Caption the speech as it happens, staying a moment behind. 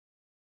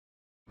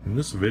In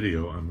this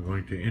video, I'm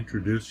going to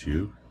introduce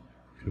you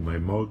to my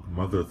Moog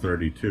Mother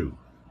 32.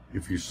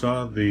 If you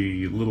saw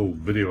the little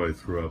video I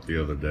threw out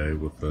the other day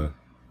with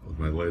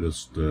my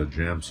latest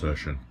jam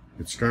session,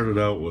 it started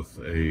out with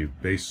a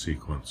bass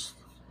sequence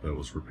that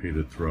was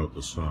repeated throughout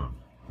the song.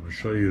 I'm going to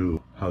show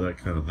you how that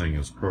kind of thing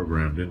is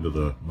programmed into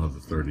the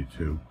Mother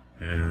 32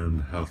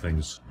 and how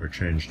things are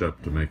changed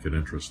up to make it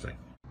interesting.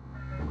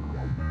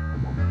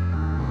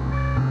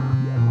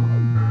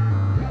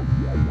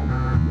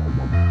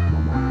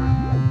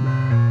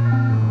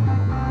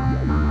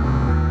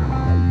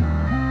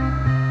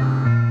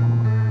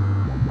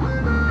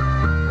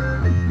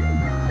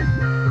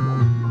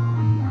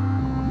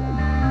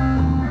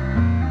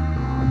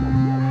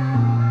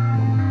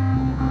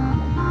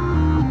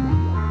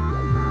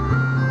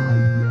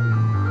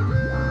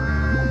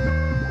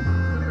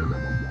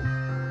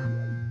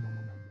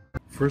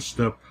 First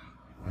step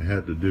I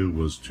had to do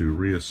was to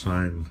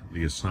reassign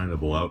the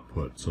assignable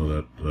output so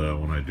that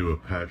when I do a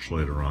patch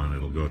later on,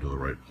 it'll go to the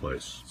right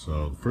place.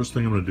 So the first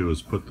thing I'm going to do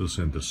is put this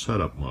into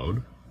setup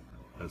mode.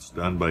 That's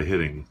done by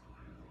hitting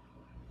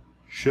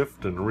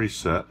Shift and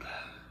Reset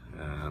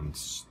and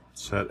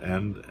set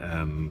end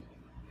and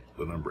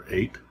the number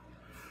 8.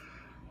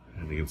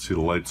 And you can see the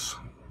lights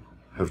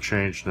have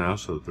changed now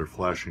so that they're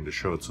flashing to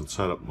show it's in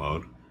setup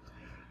mode.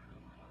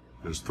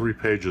 There's 3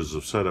 pages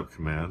of setup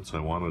commands. I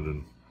want it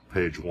in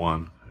page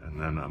 1,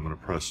 and then I'm going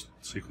to press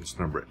sequence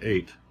number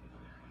 8,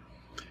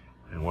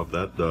 and what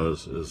that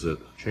does is it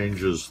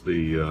changes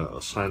the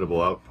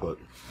assignable output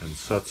and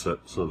sets it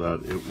so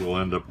that it will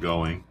end up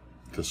going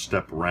to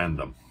step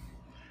random.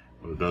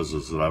 What it does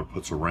is it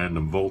outputs a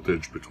random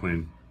voltage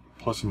between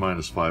plus and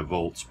minus 5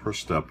 volts per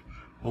step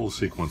while the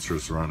sequencer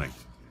is running.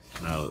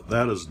 Now that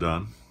that is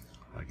done,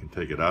 I can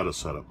take it out of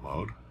setup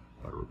mode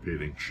by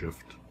repeating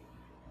Shift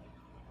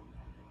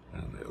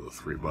and the other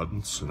 3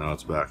 buttons, so now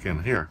it's back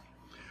in here.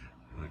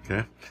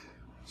 Okay,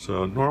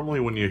 so normally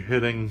when you're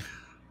hitting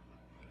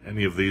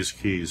any of these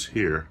keys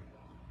here,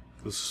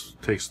 this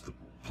takes the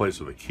place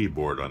of a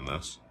keyboard on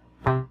this.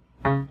 And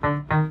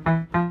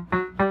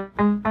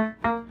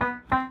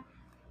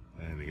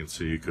you can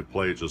see you could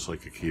play it just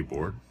like a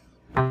keyboard.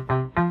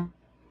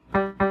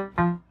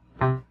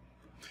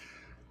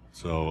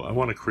 So I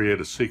want to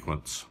create a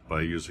sequence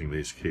by using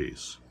these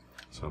keys.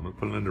 So I'm going to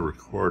put it into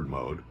record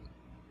mode.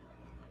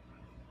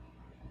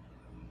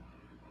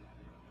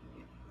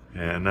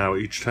 And now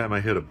each time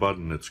I hit a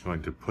button, it's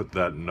going to put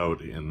that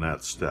note in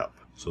that step.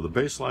 So the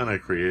bass line I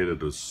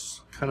created was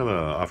kind of an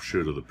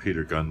offshoot of the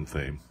Peter Gunn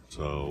theme.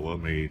 So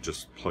let me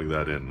just plug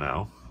that in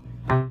now.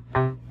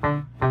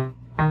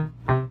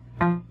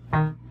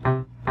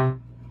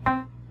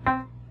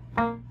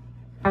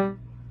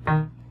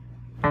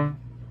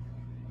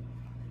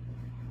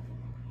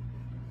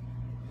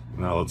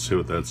 Now let's see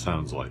what that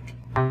sounds like.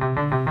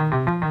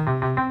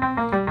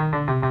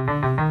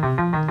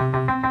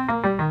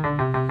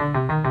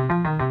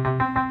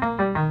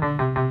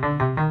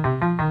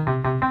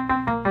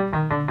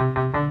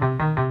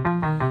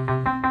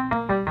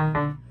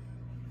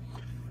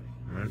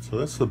 So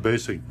that's the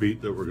basic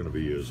beat that we're going to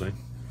be using.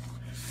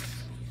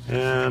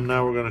 And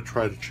now we're going to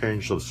try to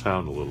change the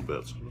sound a little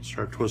bit. So I'm going to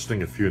start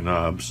twisting a few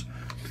knobs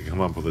to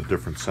come up with a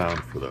different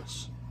sound for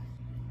this.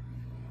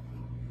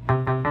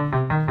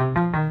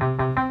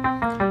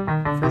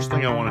 First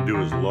thing I want to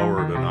do is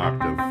lower it an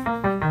octave.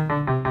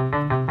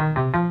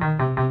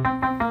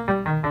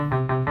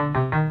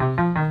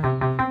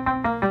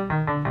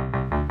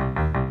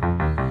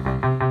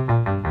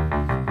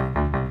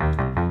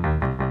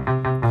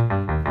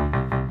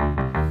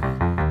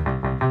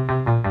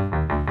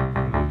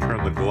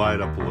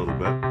 Glide up a little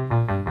bit.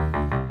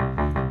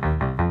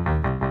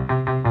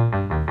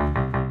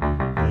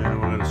 And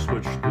we're going to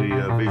switch the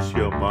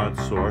VCO mod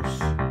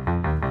source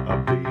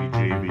up to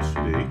EG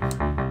VCD.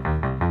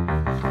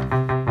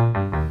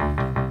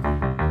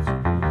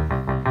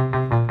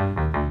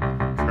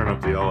 Turn up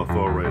the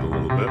LFO rate a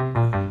little bit.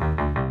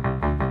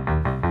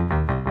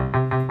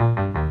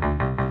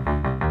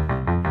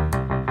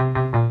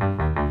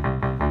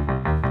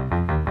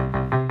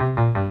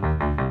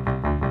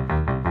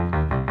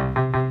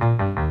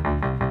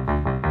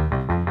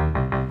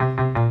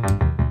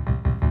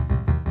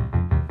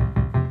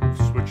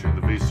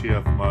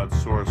 VCF mod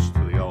source to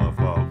the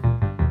LFO.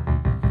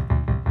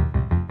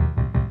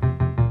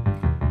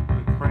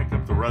 And crank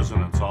up the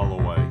resonance all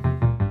the way.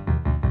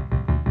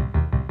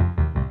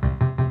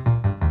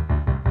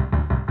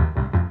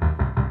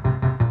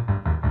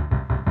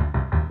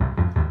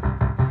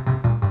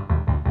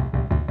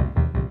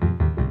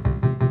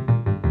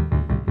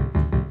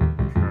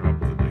 Turn up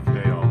the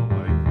decay all the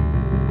way.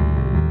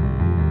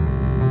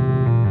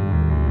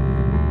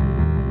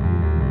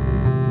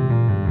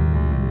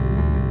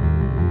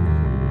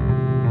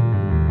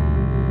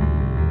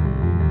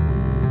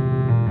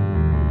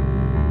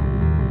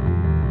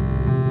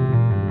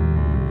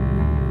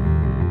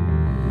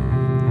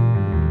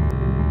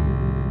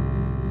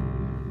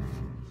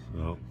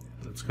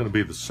 It's going to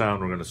be the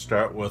sound we're going to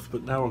start with,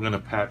 but now we're going to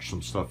patch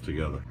some stuff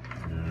together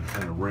and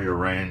kind of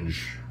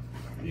rearrange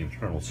the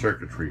internal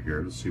circuitry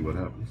here to see what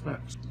happens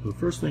next. So the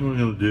first thing we're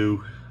going to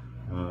do,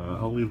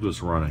 I'll leave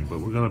this running, but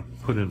we're going to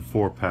put in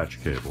 4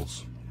 patch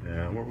cables.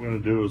 And what we're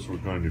going to do is we're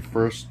going to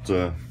first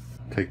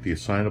take the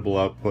assignable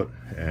output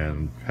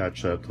and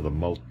patch that to the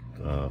mult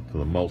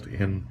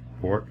in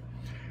port.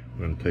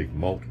 We're going to take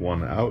mult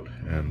 1 out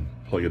and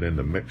plug it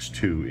into mix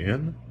 2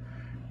 in.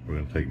 We're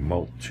going to take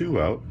mult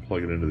 2 out and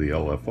plug it into the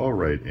LFO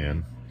right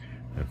in.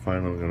 And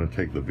finally we're going to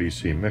take the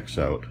VC mix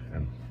out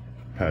and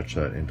patch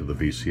that into the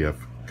VCF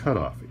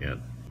cutoff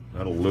in.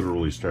 That'll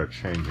literally start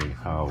changing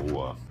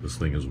how this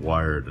thing is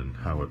wired and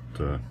how it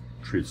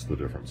treats the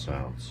different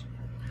sounds.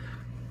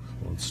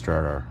 So let's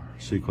start our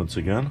sequence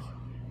again.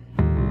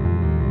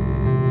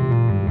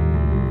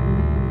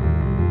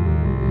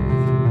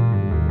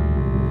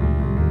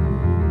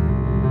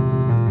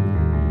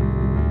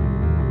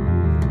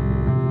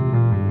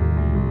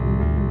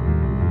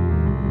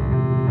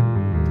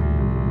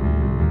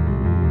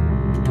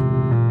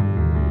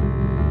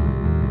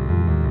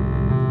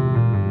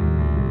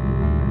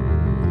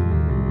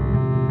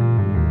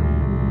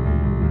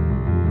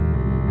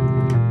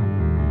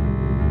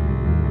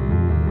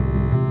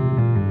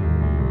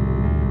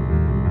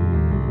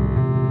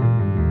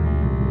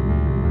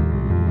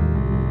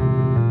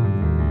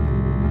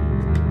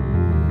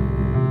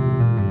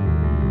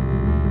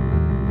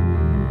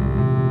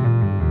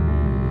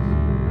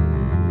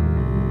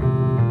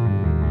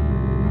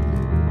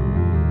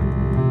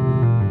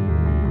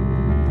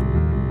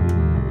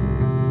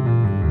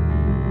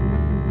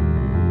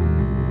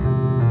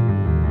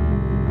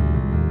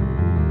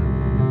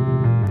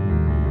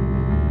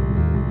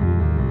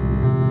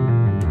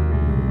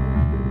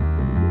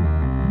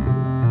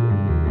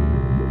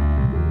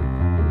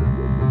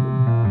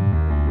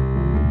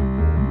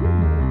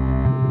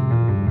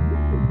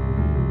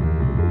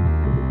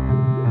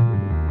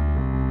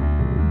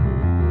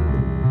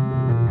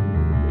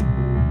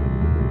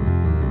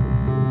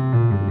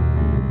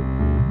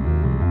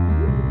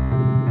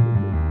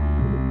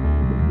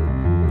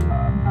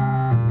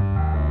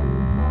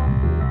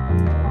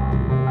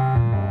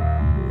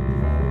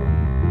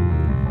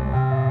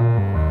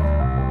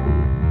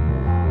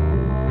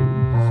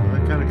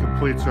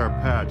 Completes our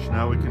patch.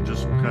 Now we can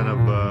just kind of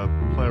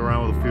play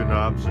around with a few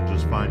knobs and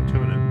just fine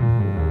tune it.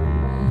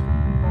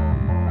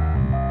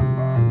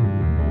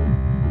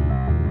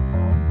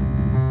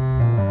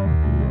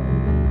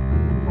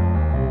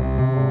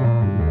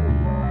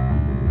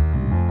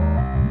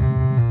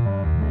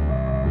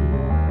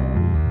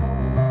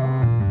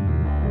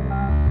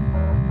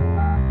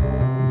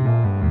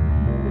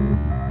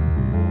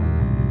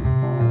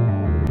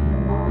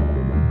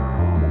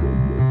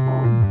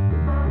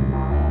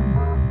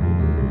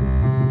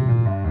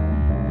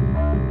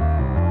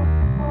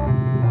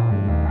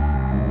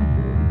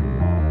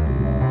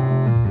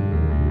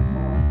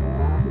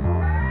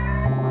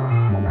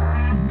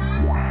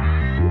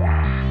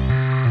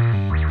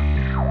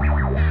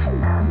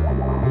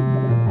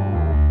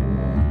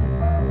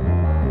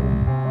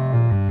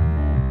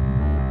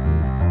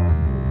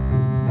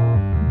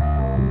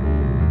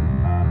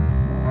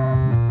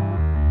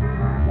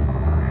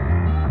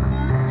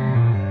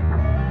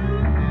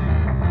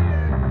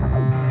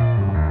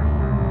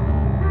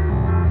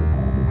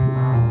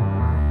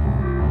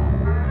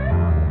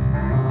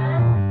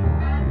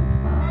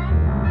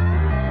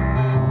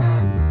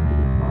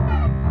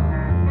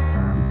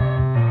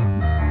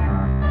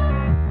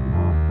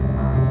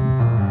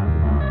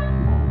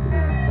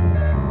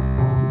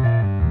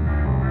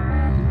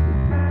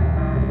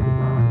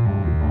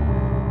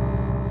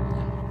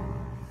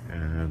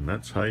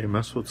 That's how you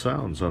mess with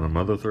sounds on a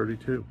Mother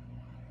 32.